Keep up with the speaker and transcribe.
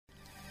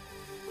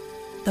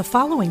The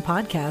following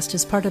podcast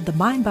is part of the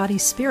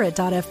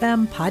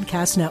MindBodySpirit.fm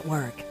podcast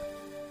network.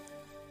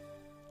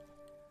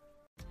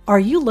 Are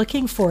you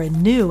looking for a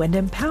new and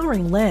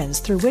empowering lens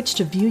through which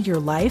to view your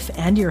life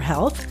and your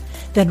health?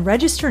 Then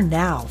register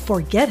now for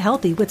Get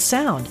Healthy with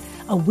Sound,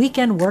 a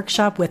weekend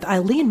workshop with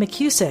Eileen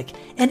McCusick,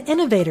 an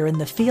innovator in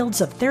the fields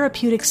of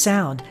therapeutic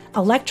sound,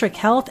 electric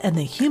health, and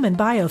the human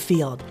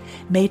biofield.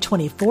 May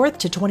 24th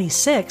to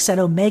 26th at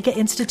Omega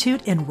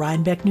Institute in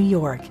Rhinebeck, New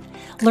York.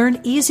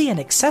 Learn easy and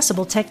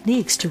accessible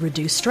techniques to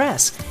reduce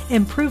stress,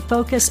 improve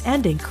focus,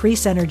 and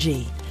increase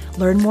energy.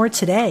 Learn more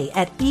today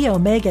at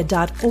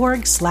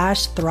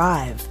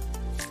eomega.org/thrive.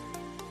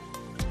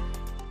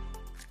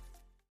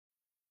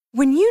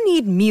 When you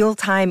need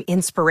mealtime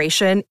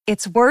inspiration,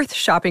 it's worth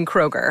shopping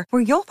Kroger,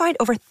 where you'll find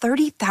over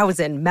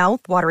 30,000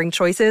 mouth-watering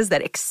choices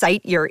that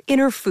excite your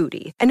inner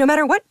foodie. And no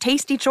matter what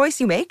tasty choice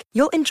you make,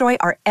 you'll enjoy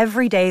our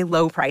everyday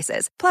low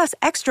prices, plus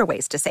extra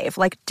ways to save,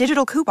 like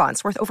digital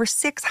coupons worth over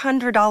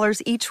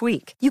 $600 each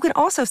week. You can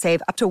also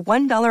save up to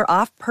 $1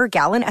 off per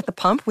gallon at the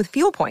pump with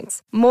fuel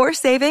points. More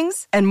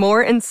savings and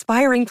more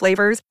inspiring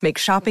flavors make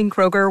shopping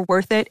Kroger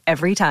worth it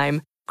every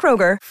time.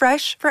 Kroger,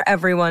 fresh for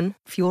everyone.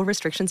 Fuel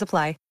restrictions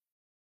apply.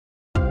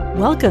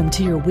 Welcome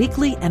to your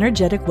weekly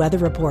energetic weather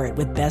report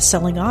with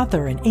best-selling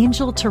author and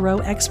angel tarot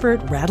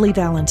expert Radleigh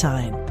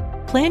Valentine.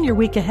 Plan your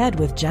week ahead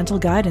with gentle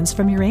guidance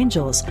from your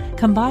angels,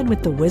 combined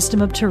with the wisdom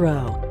of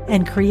tarot,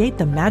 and create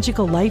the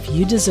magical life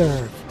you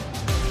deserve.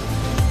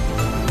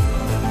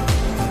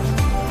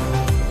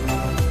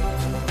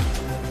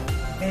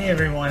 Hey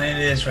everyone, it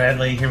is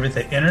Radleigh here with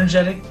the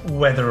energetic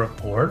weather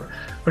report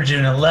for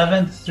June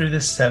 11th through the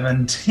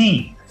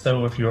 17th.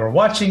 So if you are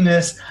watching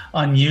this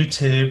on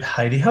YouTube,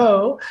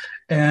 Heidi-ho.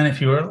 And if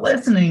you are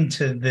listening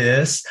to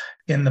this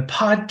in the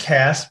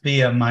podcast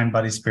via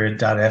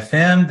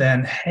mindbodyspirit.fm,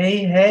 then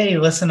hey,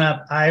 listen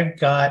up. I've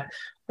got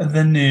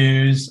the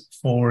news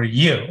for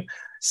you.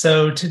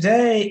 So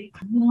today, I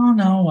don't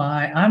know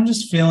why, I'm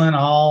just feeling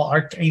all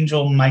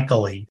Archangel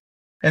Michael-y.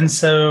 And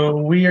so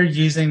we are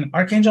using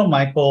Archangel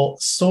Michael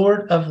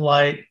Sword of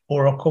Light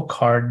Oracle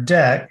card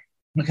deck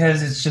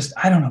because it's just,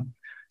 I don't know,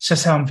 it's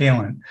just how I'm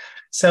feeling.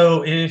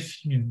 So if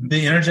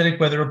the energetic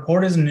weather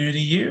report is new to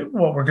you,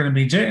 what we're going to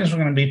be doing is we're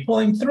going to be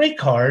pulling 3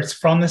 cards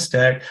from this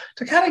deck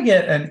to kind of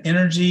get an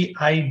energy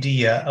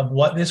idea of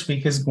what this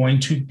week is going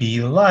to be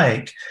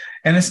like.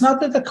 And it's not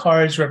that the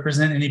cards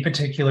represent any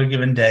particular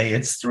given day.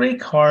 It's 3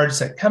 cards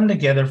that come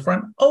together for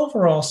an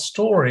overall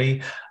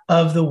story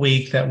of the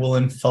week that will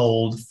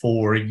unfold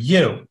for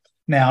you.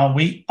 Now,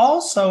 we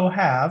also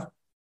have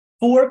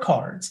 4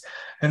 cards.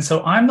 And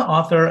so I'm the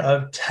author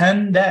of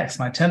 10 decks.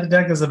 My 10th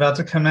deck is about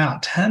to come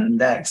out. 10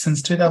 decks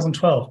since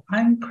 2012.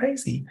 I'm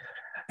crazy.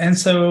 And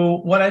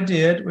so what I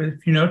did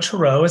with,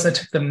 tarot is I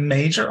took the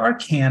major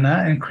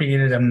arcana and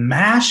created a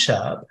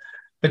mashup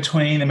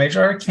between the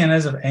major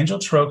arcanas of angel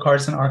tarot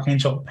cards and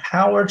archangel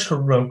power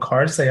tarot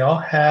cards. They all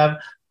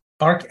have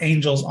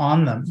archangels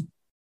on them.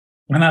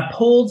 And I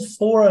pulled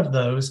 4 of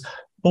those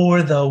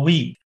for the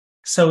week.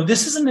 So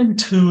this is an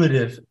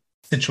intuitive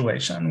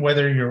situation.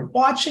 Whether you're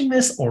watching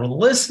this or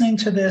listening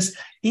to this,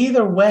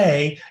 either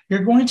way,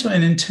 you're going to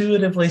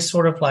intuitively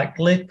sort of like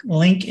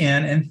link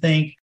in and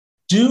think,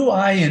 do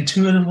I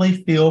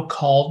intuitively feel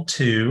called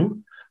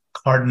to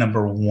card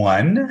number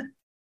 1?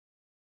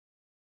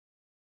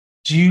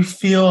 Do you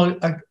feel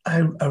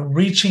a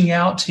reaching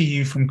out to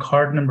you from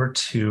card number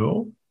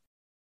 2?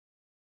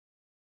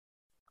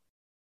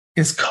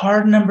 Is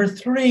card number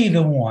 3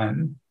 the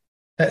one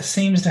that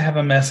seems to have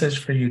a message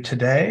for you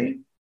today?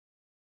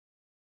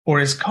 Or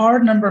is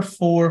card number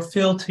 4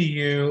 feel to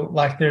you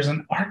like there's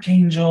an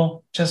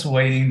archangel just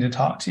waiting to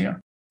talk to you?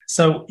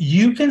 So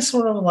you can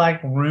sort of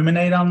like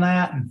ruminate on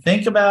that and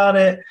think about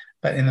it.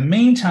 But in the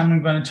meantime,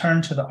 I'm going to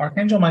turn to the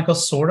Archangel Michael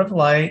Sword of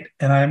Light,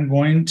 and I'm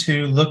going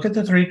to look at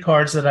the 3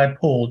 cards that I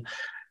pulled.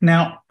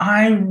 Now,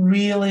 I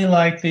really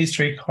like these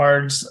 3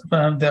 cards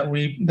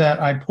that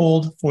I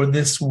pulled for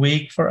this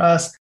week for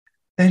us.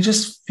 They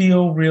just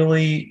feel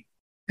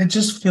it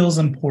just feels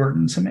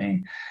important to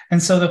me.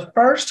 And so the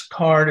first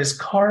card is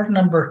card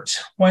number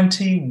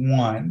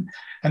 21.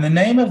 And the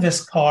name of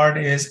this card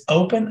is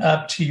Open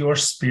Up to Your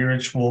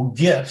Spiritual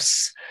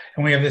Gifts.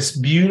 And we have this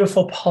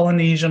beautiful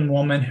Polynesian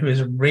woman who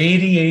is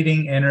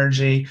radiating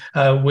energy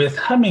with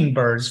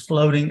hummingbirds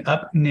floating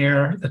up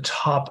near the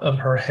top of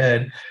her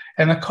head.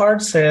 And the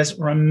card says,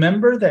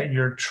 remember that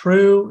your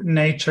true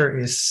nature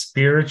is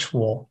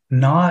spiritual,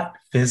 not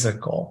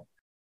physical.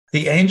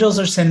 The angels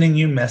are sending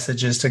you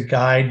messages to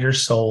guide your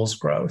soul's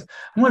growth.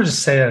 I'm going to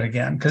just say that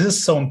again because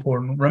it's so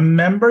important.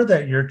 Remember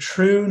that your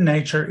true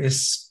nature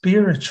is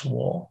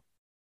spiritual,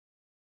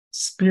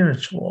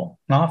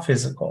 not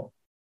physical.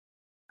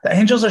 The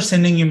angels are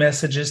sending you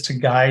messages to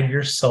guide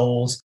your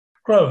soul's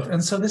growth.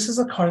 And so this is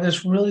a card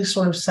that's really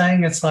sort of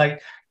saying it's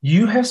like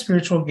you have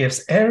spiritual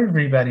gifts.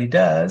 Everybody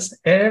does.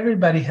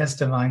 Everybody has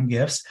divine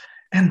gifts.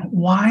 And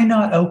why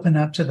not open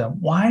up to them?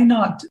 Why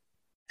not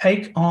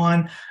take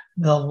on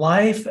the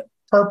life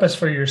purpose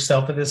for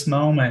yourself at this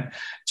moment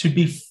to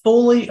be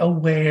fully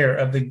aware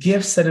of the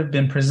gifts that have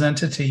been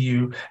presented to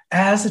you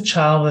as a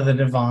child of the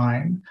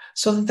divine,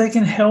 so that they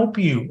can help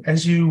you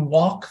as you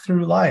walk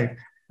through life,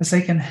 as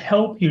they can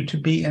help you to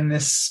be in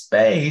this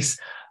space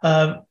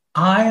of,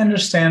 I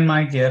understand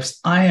my gifts.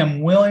 I am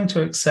willing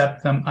to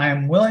accept them. I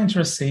am willing to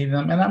receive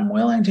them, and I'm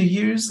willing to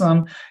use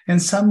them in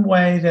some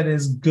way that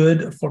is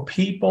good for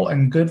people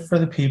and good for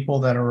the people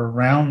that are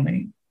around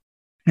me.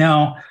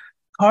 Now,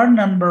 card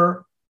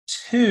number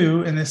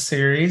 2 in this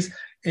series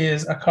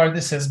is a card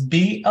that says,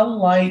 be a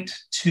light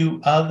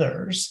to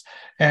others.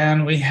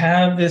 And we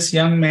have this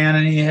young man,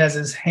 and he has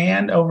his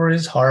hand over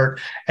his heart,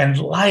 and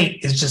light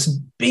is just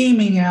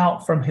beaming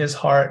out from his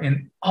heart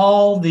in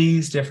all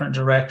these different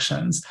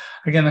directions.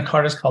 Again, the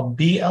card is called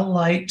Be a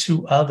Light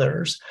to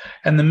Others.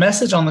 And the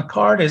message on the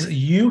card is,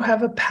 you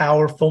have a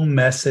powerful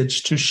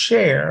message to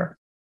share.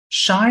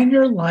 Shine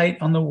your light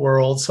on the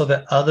world so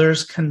that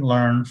others can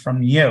learn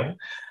from you.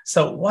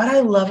 So what I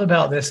love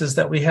about this is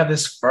that we have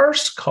this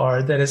first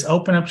card that is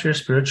open up to your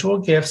spiritual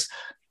gifts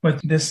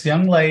with this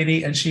young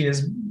lady, and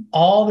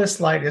all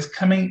this light is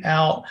coming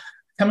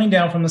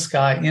down from the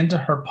sky into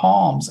her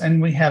palms.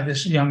 And we have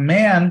this young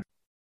man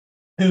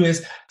who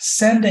is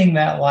sending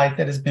that light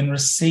that has been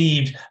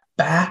received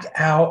back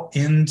out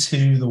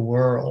into the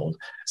world.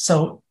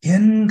 So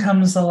in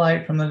comes the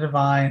light from the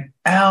divine,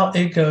 out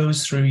it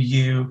goes through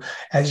you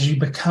as you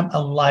become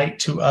a light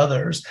to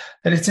others.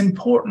 That it's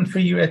important for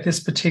you at this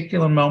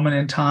particular moment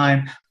in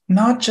time,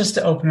 not just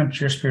to open up to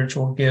your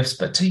spiritual gifts,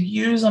 but to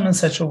use them in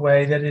such a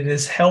way that it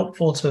is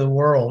helpful to the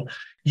world.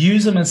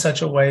 Use them in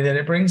such a way that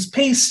it brings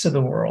peace to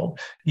the world.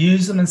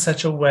 Use them in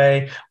such a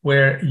way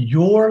where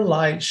your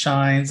light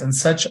shines in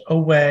such a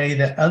way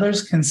that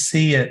others can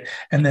see it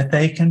and that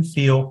they can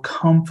feel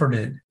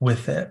comforted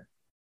with it.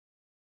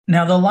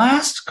 Now, the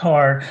last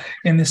card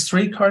in this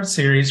 3-card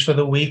series for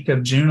the week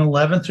of June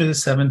 11th through the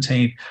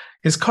 17th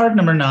is card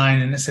number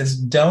 9, and it says,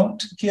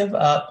 don't give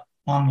up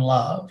on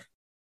love.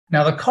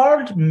 Now, the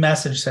card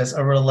message says,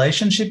 a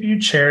relationship you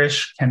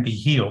cherish can be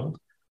healed.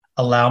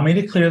 Allow me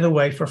to clear the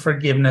way for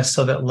forgiveness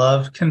so that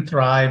love can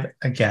thrive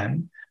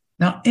again.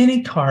 Now,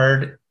 any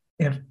card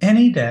of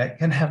any deck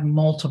can have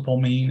multiple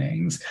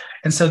meanings.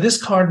 And so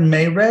this card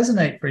may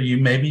resonate for you.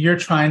 Maybe you're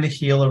trying to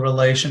heal a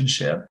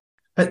relationship.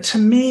 But to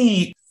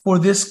me, for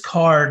this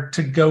card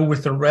to go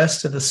with the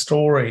rest of the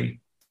story,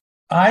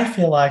 I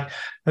feel like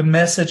the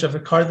message of the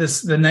card,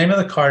 the name of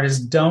the card is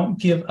Don't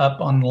Give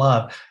Up on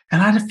Love.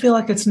 And I feel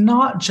like it's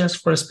not just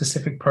for a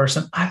specific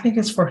person. I think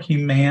it's for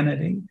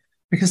humanity.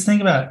 Because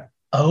think about it.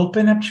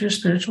 Open up to your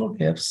spiritual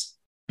gifts,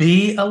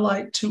 be a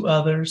light to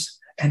others,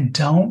 and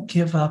don't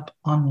give up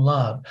on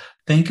love.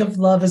 Think of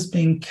love as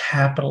being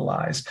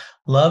capitalized.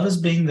 Love as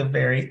being the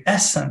very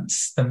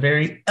essence, the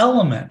very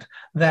element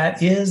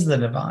that is the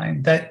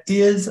divine, that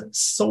is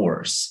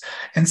source.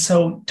 And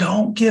so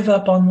don't give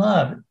up on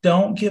love.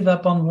 Don't give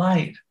up on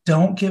light.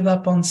 Don't give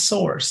up on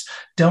source.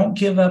 Don't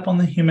give up on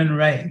the human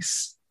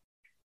race.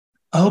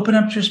 Open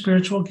up to your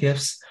spiritual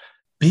gifts.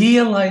 Be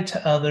a light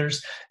to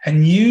others,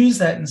 and use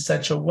that in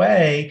such a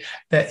way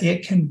that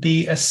it can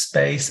be a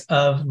space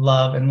of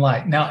love and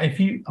light. Now,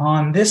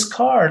 on this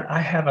card, I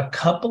have a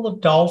couple of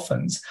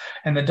dolphins,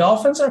 and the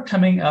dolphins are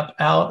coming up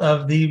out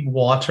of the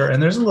water, and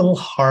there's a little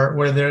heart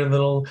where their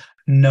little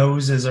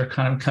noses are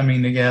kind of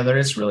coming together.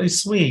 It's really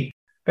sweet.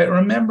 But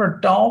remember,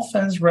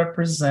 dolphins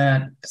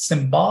represent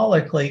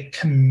symbolically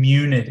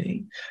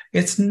community.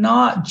 It's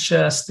not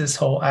just this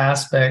whole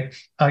aspect,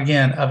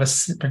 again, of a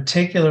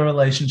particular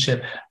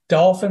relationship.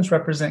 Dolphins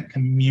represent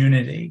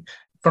community.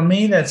 For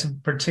me, that's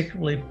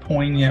particularly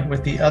poignant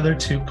with the other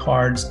 2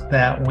 cards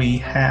that we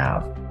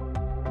have.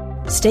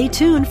 Stay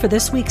tuned for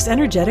this week's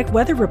Energetic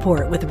Weather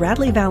Report with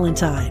Radleigh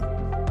Valentine.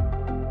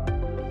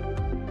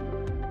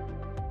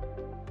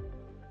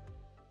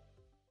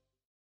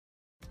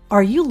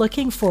 Are you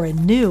looking for a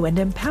new and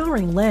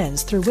empowering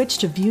lens through which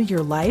to view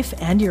your life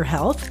and your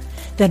health?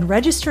 Then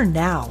register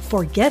now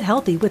for Get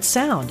Healthy with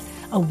Sound,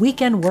 a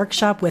weekend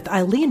workshop with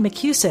Eileen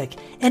McCusick,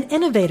 an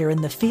innovator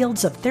in the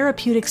fields of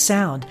therapeutic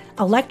sound,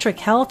 electric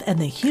health, and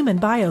the human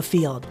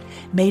biofield.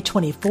 May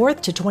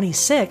 24th to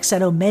 26th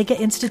at Omega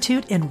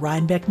Institute in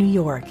Rhinebeck, New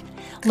York.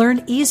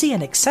 Learn easy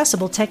and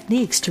accessible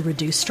techniques to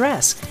reduce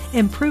stress,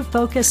 improve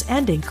focus,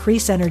 and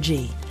increase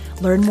energy.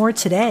 Learn more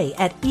today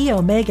at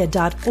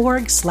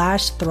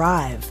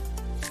eomega.org/thrive.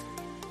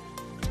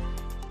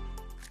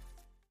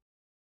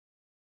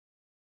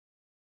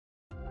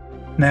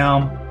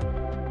 Now,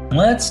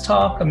 let's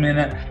talk a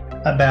minute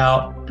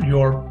about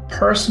your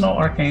personal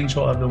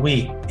archangel of the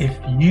week. If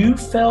you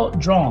felt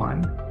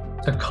drawn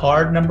to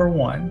card number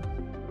 1,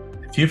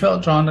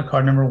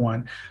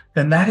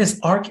 then that is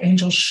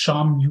Archangel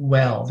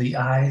Chamuel, the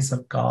eyes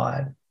of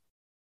God.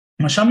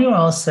 Now,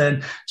 Chamuel is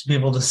said to be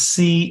able to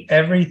see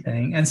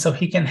everything, and so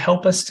he can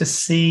help us to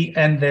see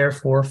and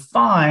therefore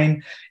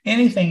find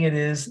anything it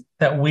is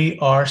that we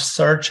are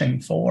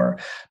searching for.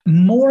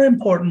 More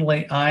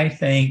importantly, I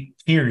think,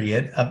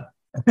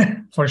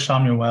 for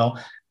Chamuel,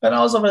 but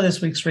also for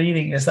this week's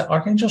reading, is that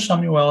Archangel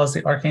Chamuel is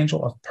the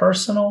archangel of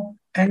personal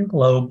and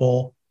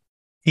global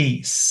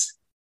peace,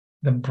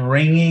 the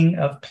bringing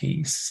of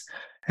peace.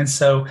 And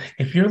so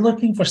if you're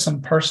looking for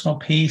some personal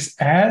peace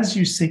as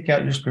you seek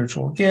out your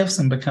spiritual gifts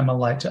and become a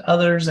light to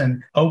others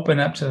and open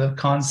up to the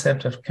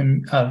concept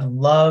of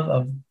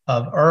love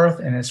of earth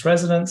and its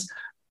residents,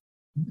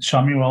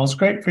 Shamuel is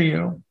great for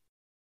you.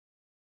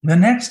 The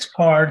next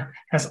card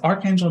has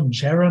Archangel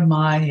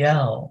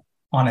Jeremiel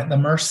on it, the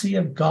mercy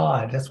of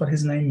God. That's what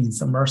his name means,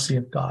 the mercy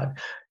of God.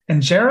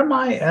 And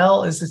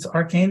Jeremiel is this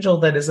archangel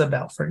that is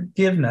about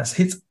forgiveness.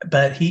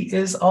 But he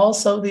is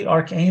also the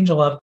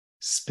archangel of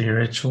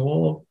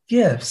spiritual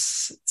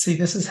gifts. See,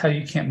 this is how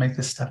you can't make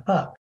this stuff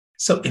up.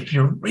 So if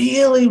you're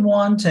really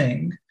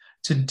wanting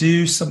to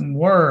do some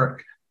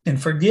work in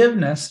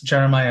forgiveness,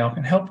 Jeremiel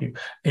can help you.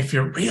 If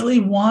you're really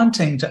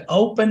wanting to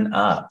open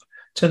up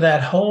to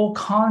that whole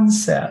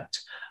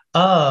concept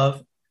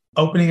of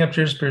opening up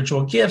to your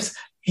spiritual gifts,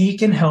 he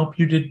can help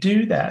you to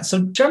do that.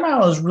 So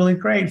Jeremiel is really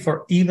great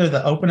for either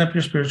the open up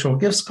your spiritual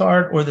gifts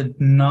card or the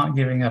not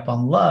giving up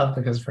on love,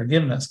 because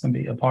forgiveness can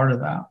be a part of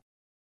that.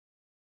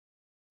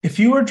 If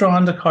you were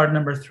drawn to card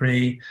number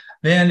 3,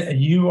 then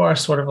you are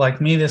sort of like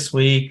me this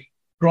week,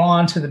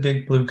 drawn to the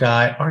big blue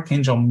guy,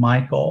 Archangel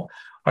Michael.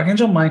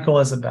 Archangel Michael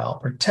is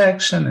about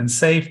protection and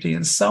safety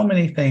and so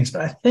many things.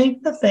 But I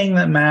think the thing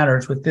that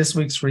matters with this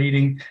week's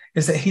reading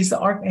is that he's the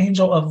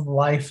archangel of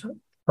life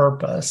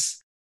purpose.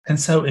 And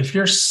so if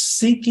you're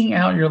seeking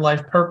out your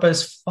life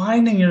purpose,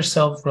 finding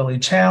yourself really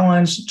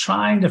challenged,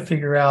 trying to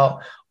figure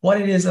out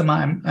what it is am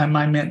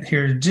I meant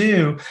here to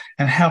do,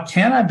 and how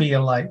can I be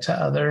a light to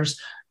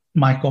others,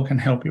 Michael can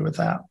help you with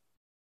that.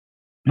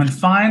 And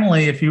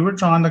finally, if you were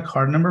drawn to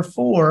card number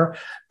 4,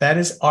 that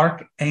is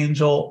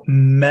Archangel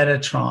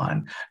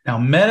Metatron. Now,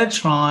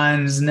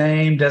 Metatron's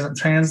name doesn't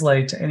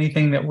translate to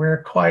anything that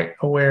we're quite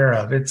aware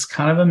of. It's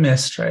kind of a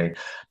mystery.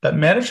 But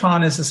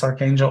Metatron is this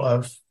archangel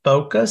of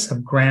focus,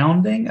 of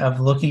grounding,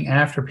 of looking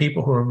after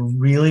people who are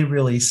really,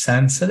 really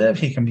sensitive.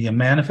 He can be a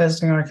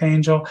manifesting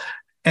archangel.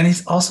 And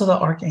he's also the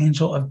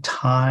archangel of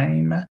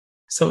time.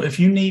 So if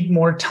you need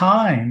more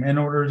time in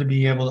order to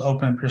be able to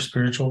open up your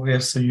spiritual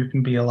gifts so you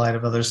can be a light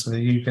of others, so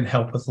that you can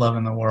help with love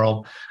in the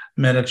world,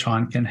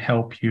 Metatron can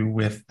help you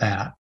with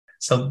that.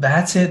 So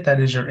that's it. That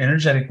is your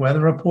energetic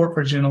weather report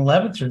for June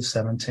 11th through the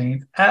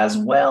 17th, as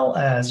well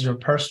as your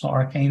personal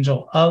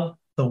archangel of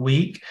the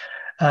week.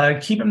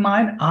 Keep in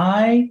mind,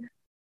 I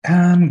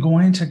am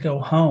going to go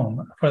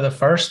home for the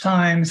first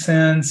time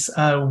since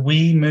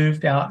we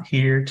moved out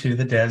here to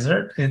the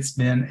desert. It's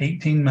been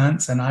 18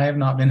 months and I have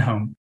not been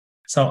home.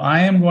 So I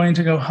am going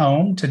to go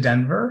home to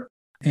Denver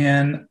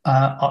in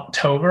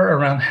October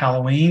around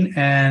Halloween.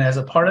 And as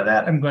a part of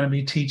that, I'm going to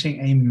be teaching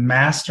a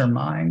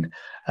mastermind,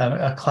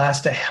 a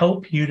class to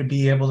help you to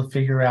be able to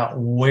figure out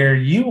where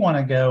you want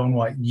to go and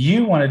what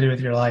you want to do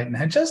with your light,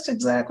 and just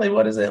exactly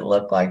what does it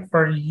look like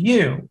for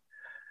you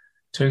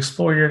to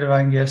explore your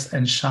divine gifts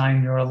and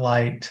shine your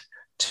light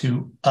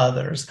to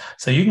others.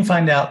 So you can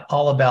find out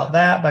all about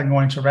that by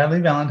going to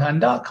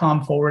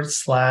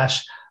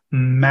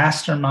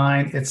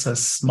radleyvalentine.com/mastermind. It's a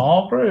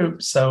small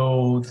group,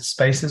 so the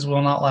spaces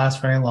will not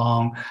last very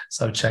long.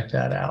 So check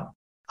that out.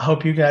 I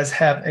hope you guys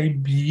have a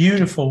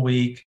beautiful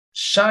week.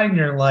 Shine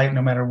your light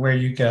no matter where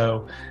you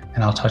go.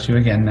 And I'll talk to you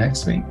again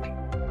next week.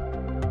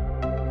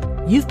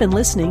 You've been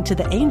listening to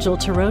the Angel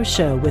Tarot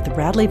Show with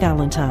Radley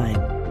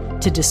Valentine.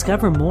 To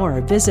discover more,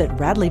 visit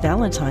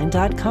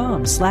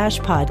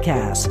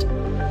radleyvalentine.com/podcast.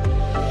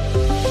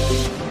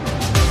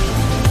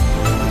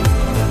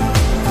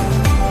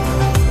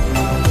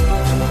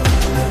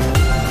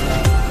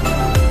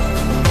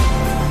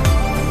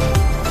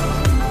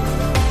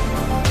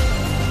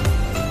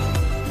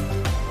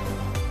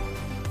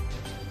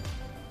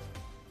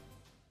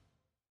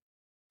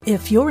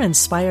 If you're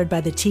inspired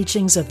by the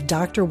teachings of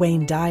Dr.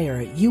 Wayne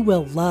Dyer, you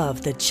will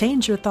love the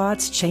Change Your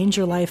Thoughts, Change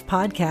Your Life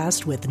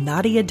podcast with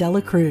Nadia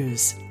Dela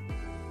Cruz.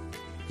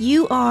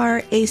 You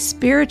are a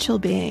spiritual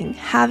being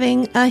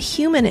having a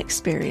human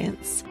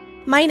experience.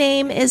 My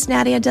name is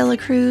Nadia Dela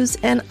Cruz,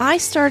 and I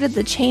started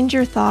the Change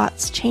Your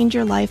Thoughts, Change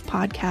Your Life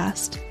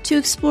podcast to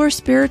explore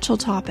spiritual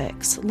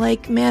topics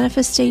like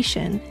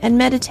manifestation and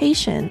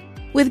meditation,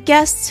 with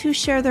guests who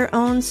share their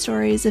own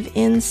stories of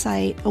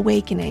insight,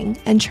 awakening,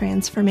 and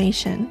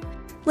transformation.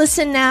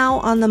 Listen now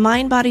on the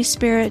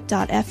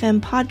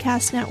mindbodyspirit.fm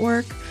podcast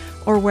network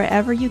or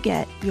wherever you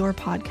get your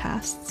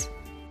podcasts.